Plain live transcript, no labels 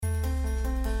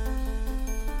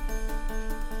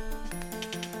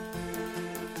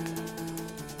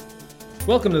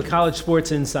Welcome to the College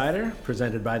Sports Insider,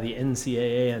 presented by the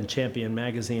NCAA and Champion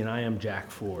Magazine. I am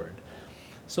Jack Ford.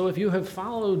 So if you have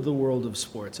followed the world of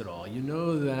sports at all, you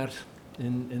know that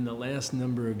in the last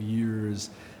number of years,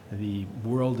 the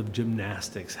world of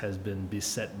gymnastics has been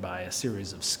beset by a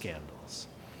series of scandals.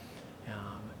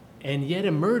 And yet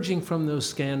emerging from those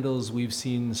scandals, we've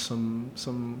seen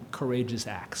some courageous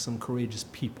acts, some courageous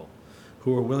people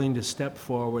who are willing to step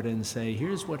forward and say,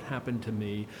 here's what happened to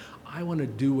me. I want to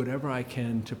do whatever I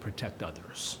can to protect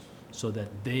others so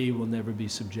that they will never be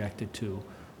subjected to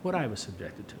what I was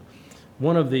subjected to.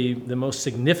 One of the most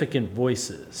significant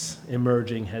voices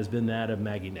emerging has been that of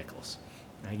Maggie Nichols.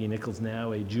 Maggie Nichols,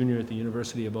 now a junior at the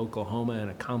University of Oklahoma, an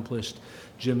accomplished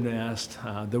gymnast,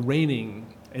 the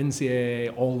reigning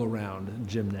NCAA all-around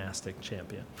gymnastic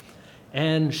champion.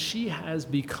 And she has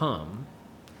become,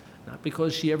 not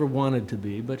because she ever wanted to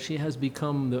be, but she has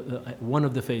become one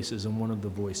of the faces and one of the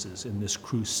voices in this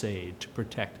crusade to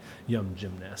protect young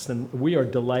gymnasts. And we are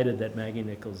delighted that Maggie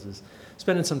Nichols is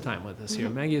spending some time with us here.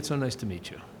 Maggie, it's so nice to meet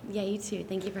you. Yeah, you too.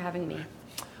 Thank you for having me.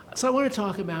 So I want to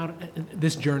talk about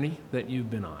this journey that you've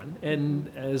been on.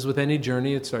 And as with any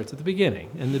journey, it starts at the beginning.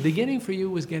 And the beginning for you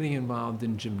was getting involved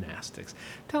in gymnastics.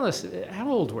 Tell us, how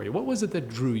old were you? What was it that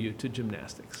drew you to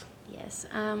gymnastics? Yes.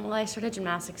 Well, I started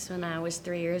gymnastics when I was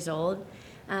 3 years old.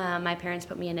 My parents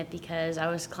put me in it because I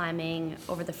was climbing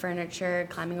over the furniture,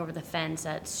 climbing over the fence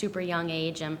at super young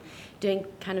age. I'm doing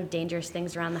kind of dangerous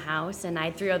things around the house. And I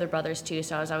had 3 other brothers too,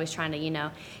 so I was always trying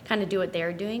to, kind of do what they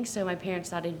were doing. So my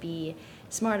parents thought it'd be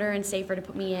smarter and safer to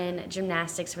put me in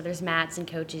gymnastics where there's mats and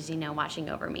coaches, watching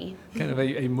over me. Kind of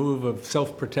a move of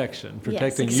self-protection,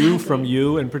 protecting yes, exactly. you from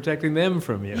you and protecting them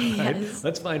from you. Right? Yes.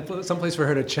 Let's find someplace for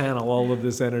her to channel all of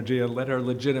this energy and let her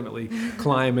legitimately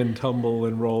climb and tumble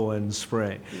and roll and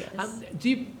spray.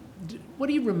 Yes. What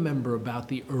do you remember about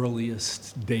the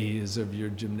earliest days of your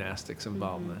gymnastics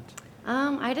involvement?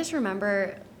 I just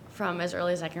remember from as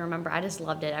early as I can remember, I just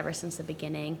loved it ever since the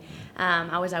beginning.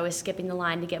 I was always skipping the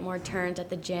line to get more turns at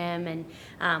the gym, and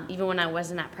even when I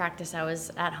wasn't at practice, I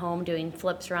was at home doing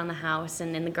flips around the house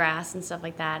and in the grass and stuff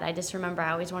like that. I just remember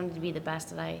I always wanted to be the best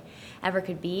that I ever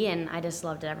could be, and I just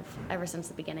loved it ever since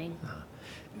the beginning.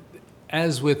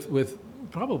 As with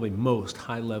probably most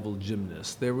high-level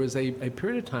gymnasts, there was a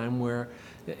period of time where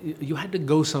you had to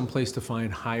go someplace to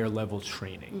find higher-level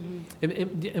training.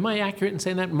 Am I accurate in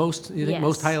saying that? You think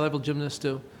most high-level gymnasts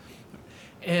do?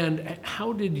 And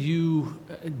how did you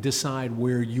decide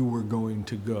where you were going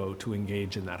to go to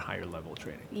engage in that higher-level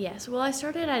training? Yes, well, I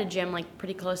started at a gym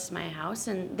pretty close to my house,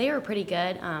 and they were pretty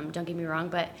good, don't get me wrong,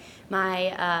 but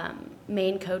my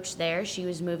main coach there, she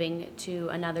was moving to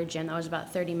another gym that was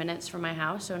about 30 minutes from my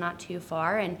house, so not too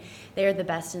far, and they were the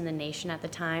best in the nation at the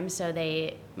time, so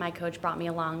my coach brought me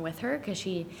along with her because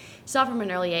she saw from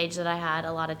an early age that I had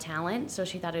a lot of talent, so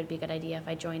she thought it would be a good idea if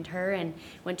I joined her and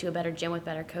went to a better gym with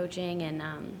better coaching and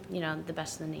the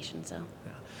best in the nation. So,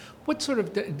 what sort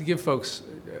of, to give folks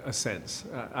a sense,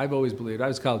 I've always believed, I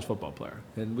was a college football player,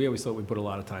 and we always thought we put a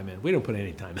lot of time in. We don't put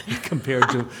any time in compared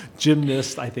to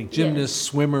gymnasts. I think gymnasts,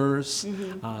 swimmers,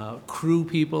 crew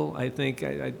people. I think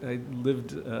I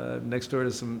lived next door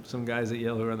to some guys at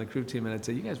Yale who were on the crew team, and I'd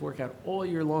say, you guys work out all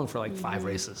year long for like 5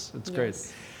 races. It's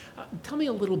crazy. Tell me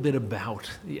a little bit about,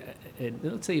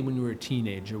 let's say when you were a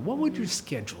teenager, what would your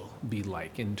schedule be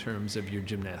like in terms of your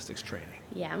gymnastics training?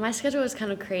 Yeah, my schedule was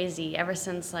kind of crazy ever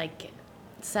since like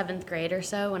 7th grade or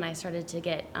so when I started to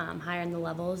get higher in the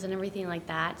levels and everything like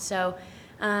that. So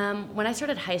when I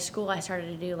started high school, I started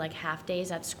to do like half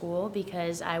days at school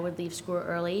because I would leave school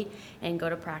early and go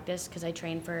to practice because I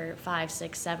trained for 5,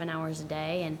 6, 7 hours a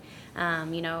day. And,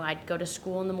 I'd go to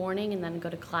school in the morning and then go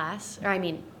to class,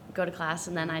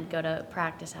 and then I'd go to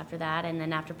practice after that, and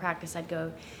then after practice I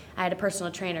had a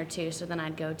personal trainer too, so then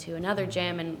I'd go to another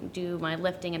gym and do my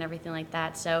lifting and everything like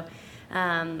that. So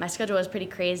my schedule was pretty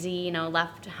crazy,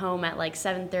 left home at like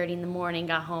 7:30 in the morning,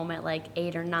 got home at like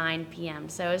 8 or 9 p.m.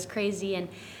 So it was crazy, and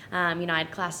I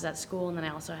had classes at school, and then I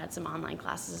also had some online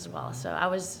classes as well. So I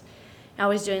was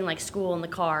doing like school in the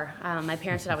car. My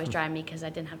parents would always drive me because I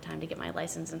didn't have time to get my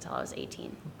license until I was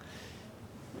 18.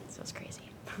 So it was crazy.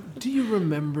 Do you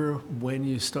remember when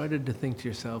you started to think to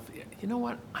yourself, you know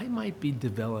what, I might be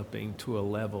developing to a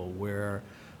level where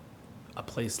a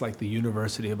place like the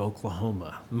University of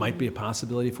Oklahoma might be a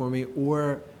possibility for me,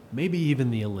 or maybe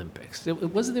even the Olympics?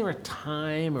 Wasn't there a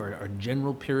time or a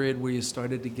general period where you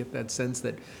started to get that sense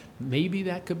that maybe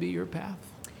that could be your path?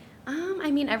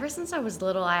 Ever since I was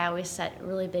little, I always set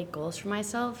really big goals for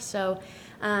myself. So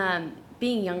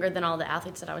being younger than all the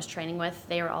athletes that I was training with,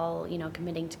 they were all,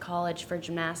 committing to college for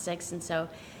gymnastics. And so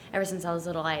ever since I was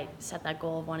little, I set that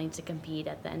goal of wanting to compete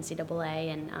at the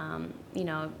NCAA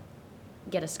and,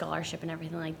 get a scholarship and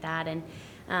everything like that. And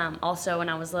also when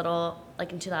I was little,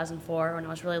 like in 2004, when I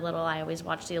was really little, I always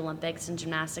watched the Olympics and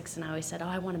gymnastics, and I always said, oh,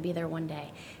 I want to be there one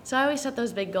day. So I always set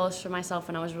those big goals for myself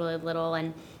when I was really little.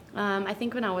 And I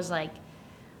think when I was like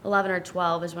 11 or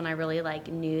 12 is when I really like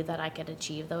knew that I could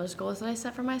achieve those goals that I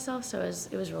set for myself. So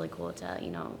it was really cool to,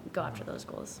 go after those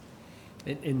goals.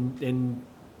 And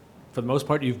for the most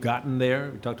part, you've gotten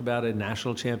there. We talked about a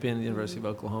national champion at the University of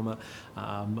Oklahoma,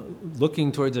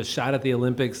 looking towards a shot at the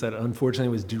Olympics that unfortunately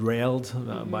was derailed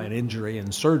by an injury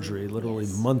and surgery literally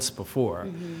months before.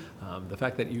 The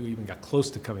fact that you even got close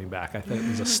to coming back, I think,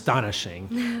 was astonishing.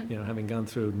 Having gone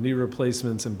through knee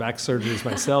replacements and back surgeries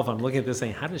myself, I'm looking at this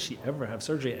saying, how does she ever have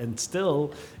surgery and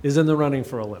still is in the running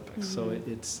for Olympics? So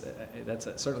that's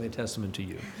certainly a testament to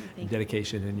you, your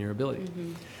dedication and your ability.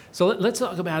 So let's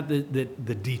talk about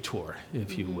the detour,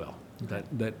 if you will,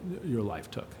 that your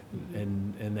life took,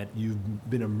 and that you've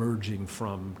been emerging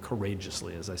from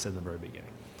courageously, as I said in the very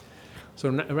beginning. So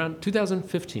around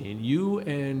 2015, you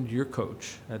and your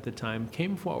coach at the time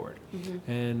came forward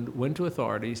and went to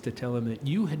authorities to tell them that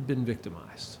you had been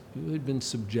victimized. You had been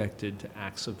subjected to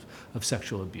acts of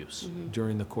sexual abuse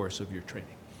during the course of your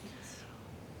training.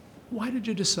 Why did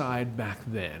you decide back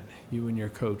then, you and your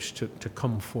coach, to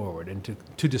come forward and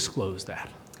to disclose that?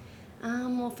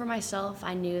 Well, for myself,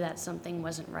 I knew that something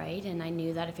wasn't right, and I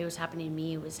knew that if it was happening to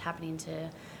me, it was happening to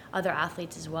other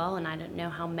athletes as well, and I don't know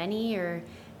how many or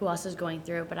who else is going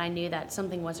through it, but I knew that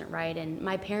something wasn't right. And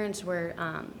my parents were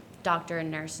doctor and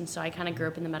nurse, and so I kind of grew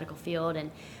up in the medical field, and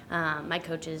my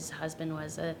coach's husband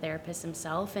was a therapist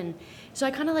himself, and so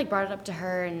I kind of like brought it up to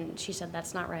her, and she said,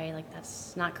 that's not right, like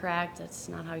that's not correct, that's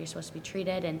not how you're supposed to be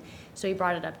treated. And so he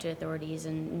brought it up to authorities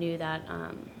and knew that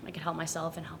I could help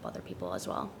myself and help other people as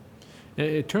well.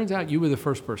 It turns out you were the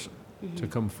first person to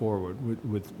come forward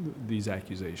with these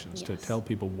accusations, to tell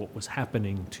people what was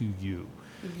happening to you.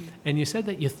 And you said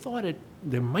that you thought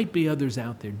there might be others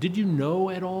out there. Did you know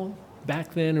at all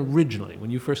back then, originally,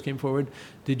 when you first came forward,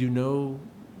 did you know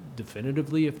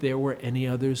definitively if there were any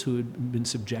others who had been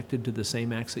subjected to the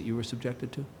same acts that you were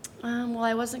subjected to? Well,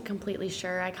 I wasn't completely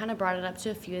sure. I kind of brought it up to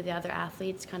a few of the other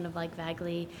athletes, kind of like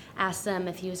vaguely asked them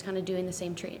if he was kind of doing the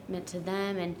same treatment to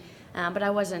them, and but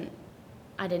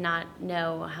I did not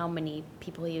know how many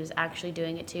people he was actually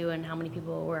doing it to and how many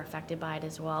people were affected by it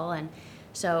as well. And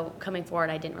so coming forward,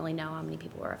 I didn't really know how many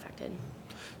people were affected.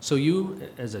 So you,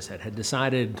 as I said, had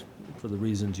decided, for the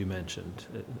reasons you mentioned,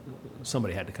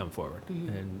 somebody had to come forward,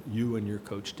 and you and your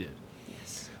coach did.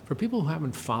 Yes. For people who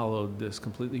haven't followed this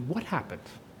completely, what happened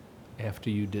after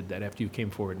you did that, after you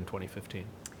came forward in 2015?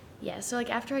 Yeah, so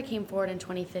like after I came forward in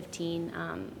 2015,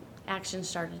 action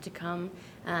started to come,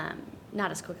 not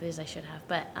as quickly as I should have,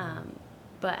 but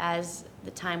as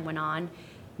the time went on,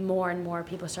 more and more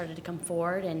people started to come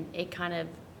forward, and it kind of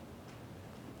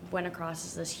went across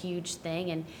as this huge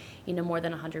thing, and more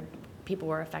than 100 people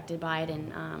were affected by it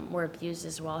and were abused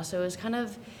as well. So it was kind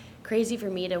of crazy for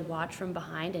me to watch from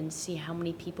behind and see how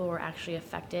many people were actually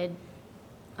affected,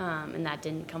 and that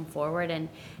didn't come forward. And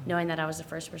knowing that I was the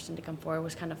first person to come forward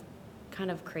was kind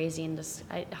of crazy and just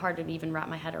hard to even wrap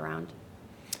my head around.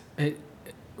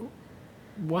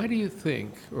 Why do you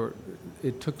think, or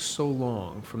it took so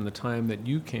long from the time that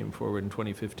you came forward in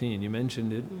 2015? You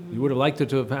mentioned it. You would have liked it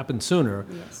to have happened sooner.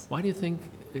 Yes. Why do you think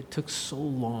it took so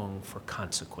long for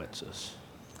consequences?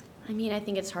 I mean, I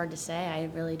think it's hard to say.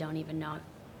 I really don't even know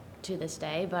to this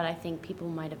day, but I think people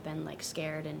might have been like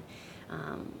scared and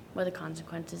what the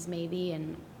consequences may be,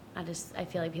 and I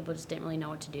feel like people just didn't really know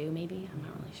what to do, maybe. I'm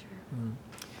not really sure.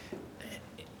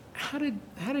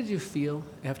 How did you feel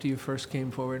after you first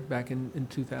came forward back in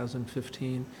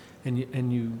 2015,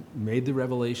 and you made the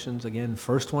revelations again,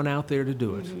 first one out there to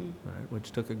do it, right,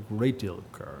 which took a great deal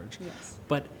of courage. Yes.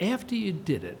 But after you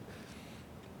did it,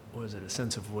 was it a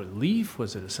sense of relief?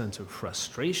 Was it a sense of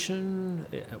frustration?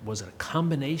 Was it a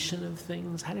combination of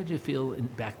things? How did you feel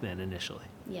back then initially?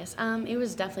 Yes, it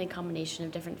was definitely a combination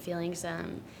of different feelings.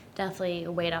 Definitely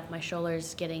a weight off my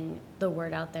shoulders getting the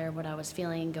word out there, what I was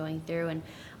feeling and going through, and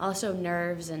also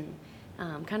nerves and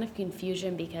kind of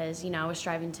confusion because, I was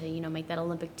striving to, make that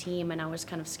Olympic team, and I was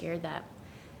kind of scared that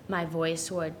my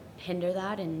voice would hinder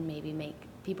that and maybe make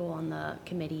people on the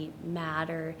committee mad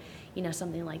or,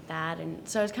 something like that. And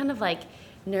so it's kind of like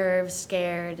nerves,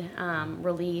 scared,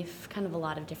 relief, kind of a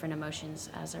lot of different emotions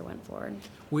as I went forward.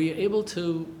 Were you able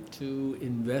to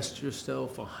invest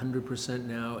yourself 100%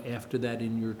 now after that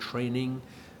in your training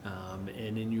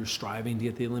and in your striving to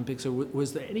get the Olympics, or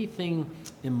was there anything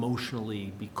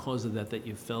emotionally because of that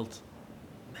you felt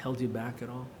held you back at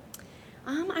all?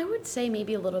 I would say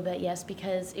maybe a little bit, yes,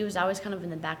 because it was always kind of in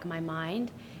the back of my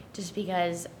mind. Just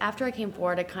because after I came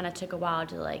forward, it kind of took a while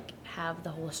to like have the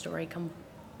whole story come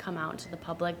out to the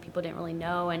public. People didn't really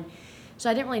know, and so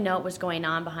I didn't really know what was going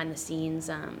on behind the scenes.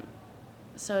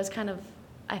 So it's kind of,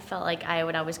 I felt like I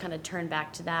would always kind of turn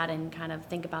back to that and kind of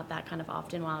think about that kind of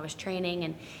often while I was training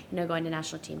and going to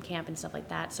national team camp and stuff like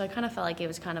that. So I kind of felt like it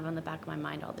was kind of on the back of my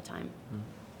mind all the time.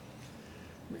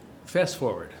 Fast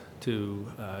forward to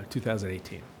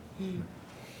 2018.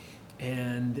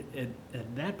 And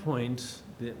at that point,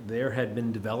 there had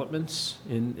been developments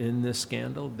in this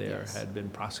scandal. There Yes. had been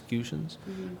prosecutions.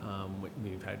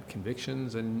 We've had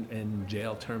convictions and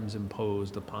jail terms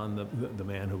imposed upon the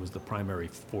man who was the primary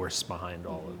force behind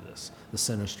all of this, the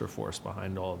sinister force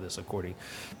behind all of this, according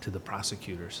to the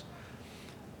prosecutors.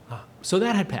 So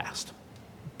that had passed.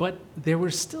 But there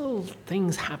were still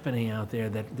things happening out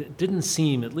there that didn't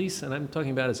seem, at least, and I'm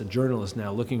talking about as a journalist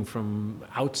now, looking from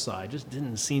outside, just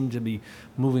didn't seem to be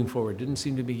moving forward, didn't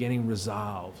seem to be getting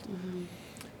resolved.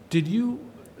 Did you,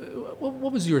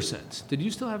 what was your sense? Did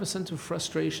you still have a sense of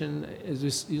frustration?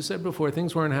 As you said before,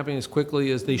 things weren't happening as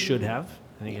quickly as they should have.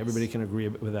 I think Yes. everybody can agree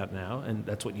with that now, and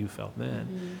that's what you felt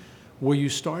then. Were you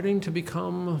starting to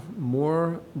become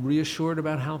more reassured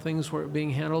about how things were being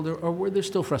handled, or were there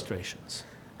still frustrations?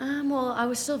 Well, I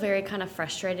was still very kind of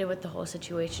frustrated with the whole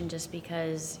situation just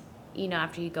because,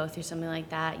 after you go through something like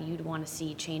that, you'd want to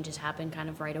see changes happen kind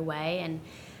of right away. And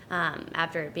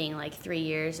after it being like 3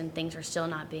 years and things are still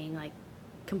not being like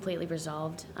completely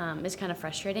resolved, it's kind of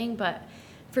frustrating. But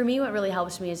for me, what really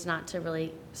helps me is not to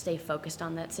really stay focused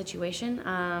on that situation.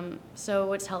 So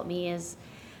what's helped me is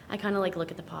I kind of like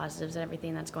look at the positives and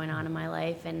everything that's going on in my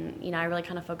life, and I really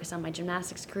kind of focus on my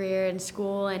gymnastics career in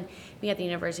school and being at the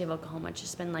University of Oklahoma. It's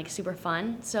just been like super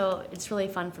fun. So it's really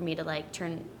fun for me to like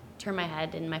turn my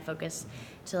head and my focus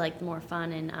to like the more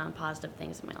fun and positive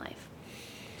things in my life.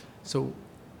 So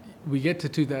we get to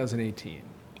 2018,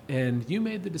 and you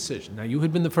made the decision. Now, you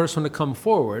had been the first one to come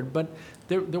forward, but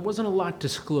there wasn't a lot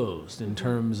disclosed in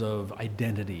terms of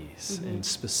identities and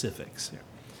specifics.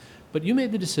 But you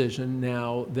made the decision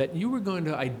now that you were going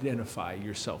to identify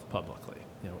yourself publicly.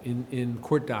 In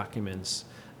court documents,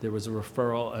 there was a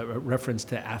reference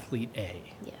to athlete A.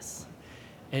 Yes.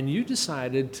 And you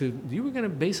decided you were going to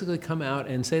basically come out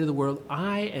and say to the world,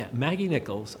 I am, Maggie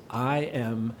Nichols, I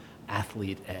am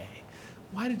athlete A.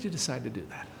 Why did you decide to do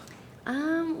that?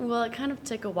 Well, it kind of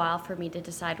took a while for me to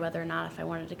decide whether or not if I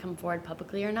wanted to come forward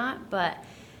publicly or not, but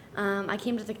I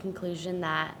came to the conclusion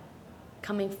that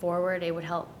coming forward, it would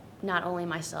help not only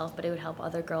myself, but it would help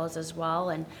other girls as well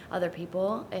and other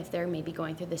people if they're maybe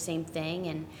going through the same thing,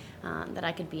 and that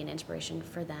I could be an inspiration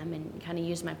for them and kind of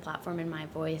use my platform and my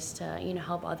voice to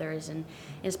help others and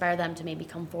inspire them to maybe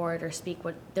come forward or speak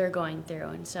what they're going through.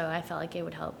 And so I felt like it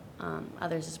would help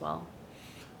others as well.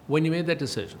 When you made that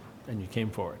decision and you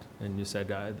came forward and you said,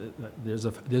 there's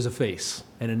a face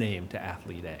and a name to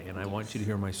athlete A, and I want you to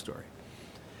hear my story.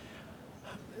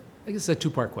 I guess it's a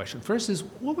two-part question. First is,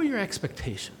 what were your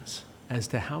expectations as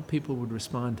to how people would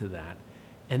respond to that?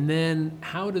 And then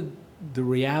how did the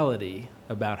reality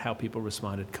about how people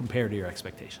responded compare to your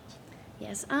expectations?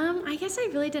 Yes, I guess I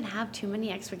really didn't have too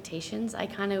many expectations. I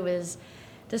kind of was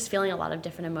just feeling a lot of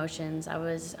different emotions. I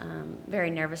was very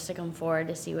nervous to come forward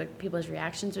to see what people's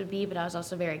reactions would be, but I was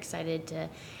also very excited to,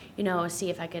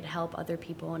 see if I could help other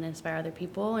people and inspire other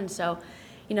people. And so,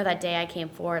 that day I came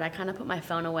forward, I kind of put my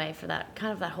phone away for that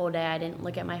whole day. I didn't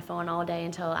look at my phone all day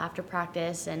until after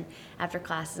practice and after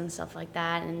classes and stuff like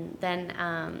that. And then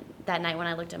that night when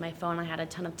I looked at my phone, I had a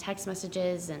ton of text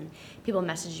messages and people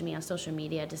messaging me on social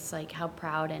media, just like how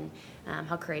proud and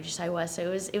how courageous I was.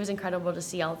 So it was incredible to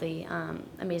see all the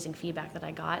amazing feedback that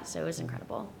I got. So it was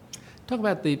incredible. Talk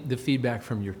about the feedback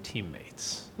from your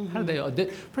teammates. How did they?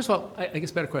 First of all, I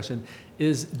guess a better question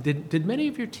is: Did many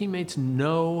of your teammates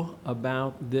know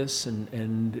about this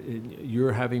and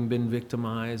you're having been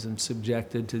victimized and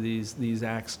subjected to these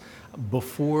acts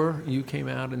before you came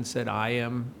out and said, "I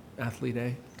am athlete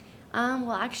A"?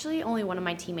 Well, actually, only one of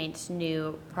my teammates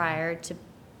knew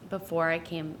before I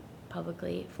came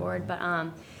publicly forward, but.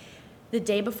 The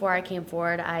day before I came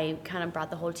forward, I kind of brought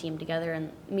the whole team together,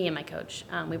 and me and my coach,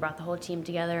 we brought the whole team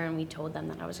together, and we told them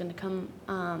that I was going to come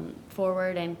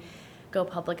forward and go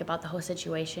public about the whole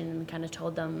situation, and kind of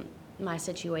told them my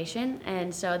situation.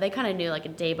 And so they kind of knew like a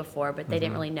day before, but they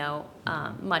didn't really know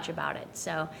much about it.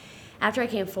 So after I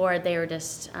came forward, they were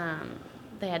just,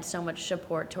 they had so much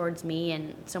support towards me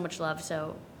and so much love.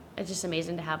 So it's just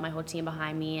amazing to have my whole team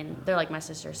behind me, and they're like my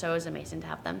sister, so it was amazing to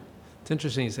have them. It's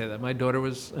interesting you say that. My daughter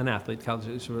was an athlete,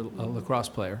 college, she was a lacrosse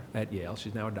player at Yale.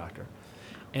 She's now a doctor.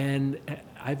 And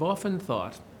I've often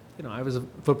thought, I was a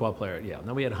football player at Yale.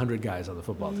 Now we had 100 guys on the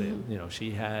football team.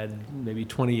 She had maybe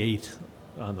 28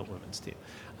 on the women's team.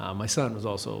 My son was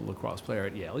also a lacrosse player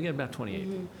at Yale, again, about 28.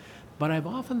 But I've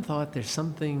often thought there's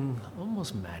something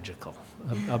almost magical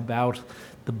about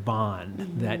the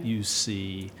bond that you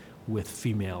see with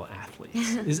female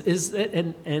athletes.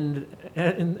 And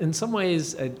in some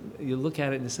ways, you look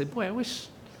at it and you say, boy, I wish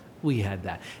we had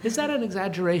that. Is that an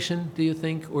exaggeration, do you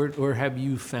think, or have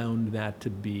you found that to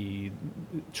be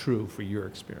true for your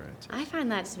experience? I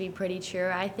find that to be pretty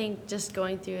true. I think just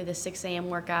going through the 6 a.m.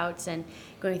 workouts and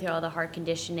going through all the hard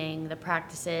conditioning, the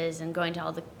practices, and going to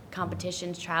all the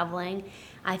competitions, traveling,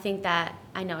 I think that,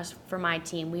 I know for my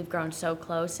team, we've grown so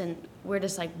close, and we're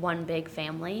just like one big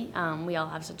family. We all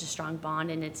have such a strong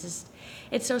bond, and it's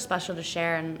so special to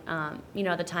share, and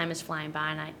the time is flying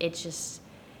by, and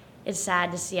it's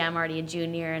sad to see I'm already a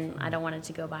junior, and I don't want it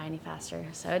to go by any faster.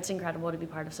 So it's incredible to be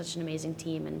part of such an amazing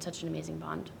team and such an amazing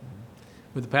bond.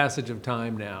 With the passage of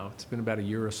time now, it's been about a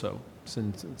year or so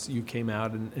since you came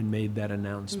out and made that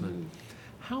announcement.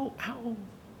 How,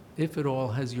 if at all,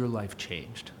 has your life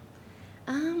changed?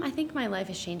 I think my life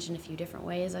has changed in a few different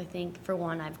ways. I think, for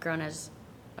one, I've grown as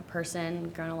a person,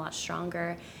 grown a lot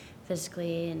stronger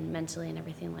physically and mentally and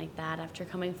everything like that after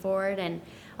coming forward. And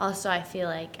also I feel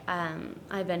like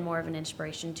I've been more of an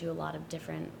inspiration to a lot of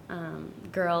different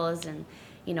girls and,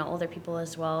 older people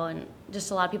as well. And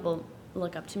just a lot of people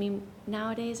look up to me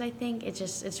nowadays, I think.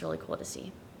 It's really cool to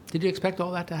see. Did you expect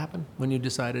all that to happen when you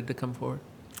decided to come forward?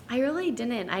 I really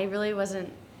didn't. I really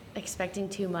wasn't expecting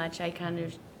too much. I kind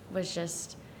of was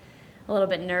just a little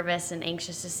bit nervous and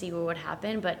anxious to see what would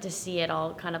happen, but to see it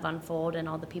all kind of unfold and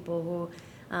all the people who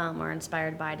are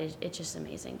inspired by it, it's just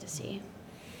amazing to see.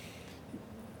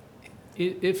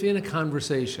 If in a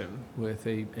conversation with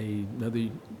another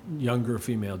younger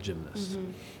female gymnast,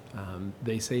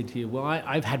 they say to you, well,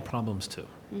 I've had problems too,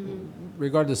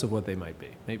 regardless of what they might be,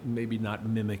 maybe not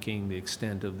mimicking the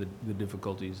extent of the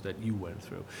difficulties that you went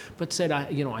through, but said,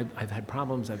 I've had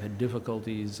problems, I've had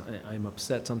difficulties, I'm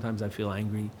upset, sometimes I feel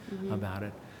angry about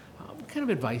it. What kind of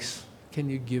advice can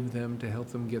you give them to help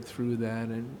them get through that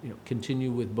and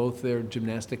continue with both their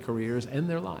gymnastic careers and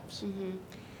their lives?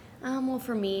 Well,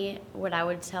 for me, what I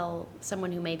would tell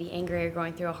someone who may be angry or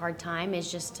going through a hard time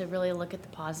is just to really look at the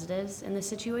positives in the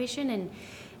situation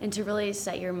and to really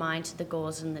set your mind to the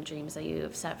goals and the dreams that you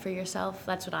have set for yourself.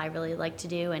 That's what I really like to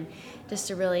do, and just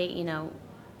to really,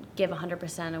 give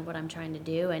 100% of what I'm trying to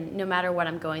do. And no matter what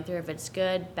I'm going through, if it's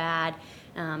good, bad,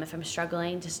 if I'm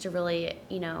struggling, just to really,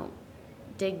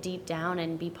 dig deep down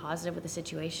and be positive with the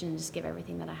situation and just give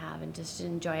everything that I have and just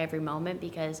enjoy every moment,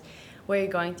 because what you're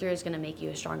going through is going to make you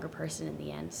a stronger person in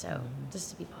the end. So just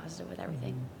to be positive with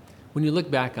everything. When you look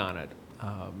back on it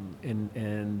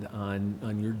and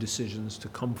on your decisions to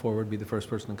come forward, be the first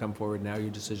person to come forward, now your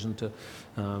decision to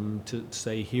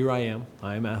say, here I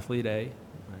am athlete A,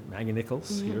 Maggie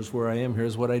Nichols, here's where I am,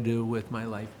 here's what I do with my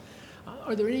life.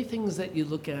 Are there any things that you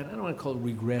look at, I don't want to call it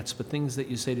regrets, but things that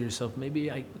you say to yourself, maybe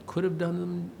I could have done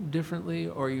them differently,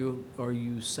 or are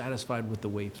you satisfied with the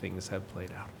way things have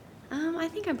played out? I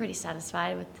think I'm pretty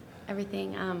satisfied with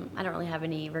everything. I don't really have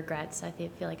any regrets. I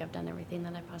feel like I've done everything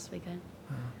that I possibly could.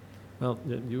 Well,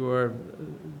 you are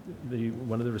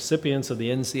one of the recipients of the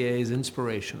NCAA's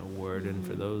Inspiration Award, and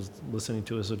for those listening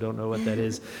to us who don't know what that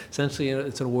is, essentially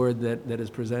it's an award that is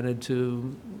presented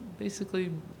to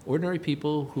basically ordinary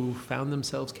people who found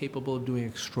themselves capable of doing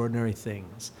extraordinary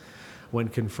things when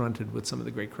confronted with some of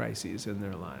the great crises in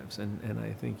their lives. And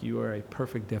I think you are a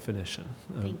perfect definition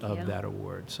of that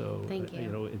award. So, Thank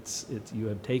you. It's you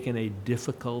have taken a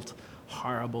difficult,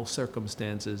 horrible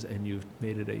circumstances and you've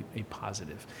made it a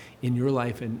positive in your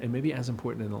life and maybe as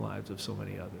important in the lives of so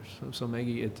many others. So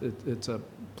Maggie, it's a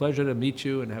pleasure to meet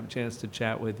you and have a chance to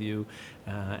chat with you.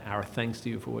 Our thanks to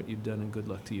you for what you've done, and good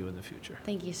luck to you in the future.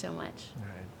 Thank you so much. All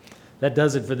right. That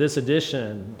does it for this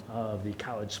edition of the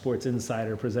College Sports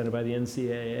Insider presented by the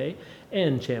NCAA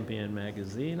and Champion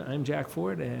Magazine. I'm Jack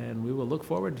Ford, and we will look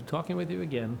forward to talking with you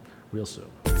again real soon.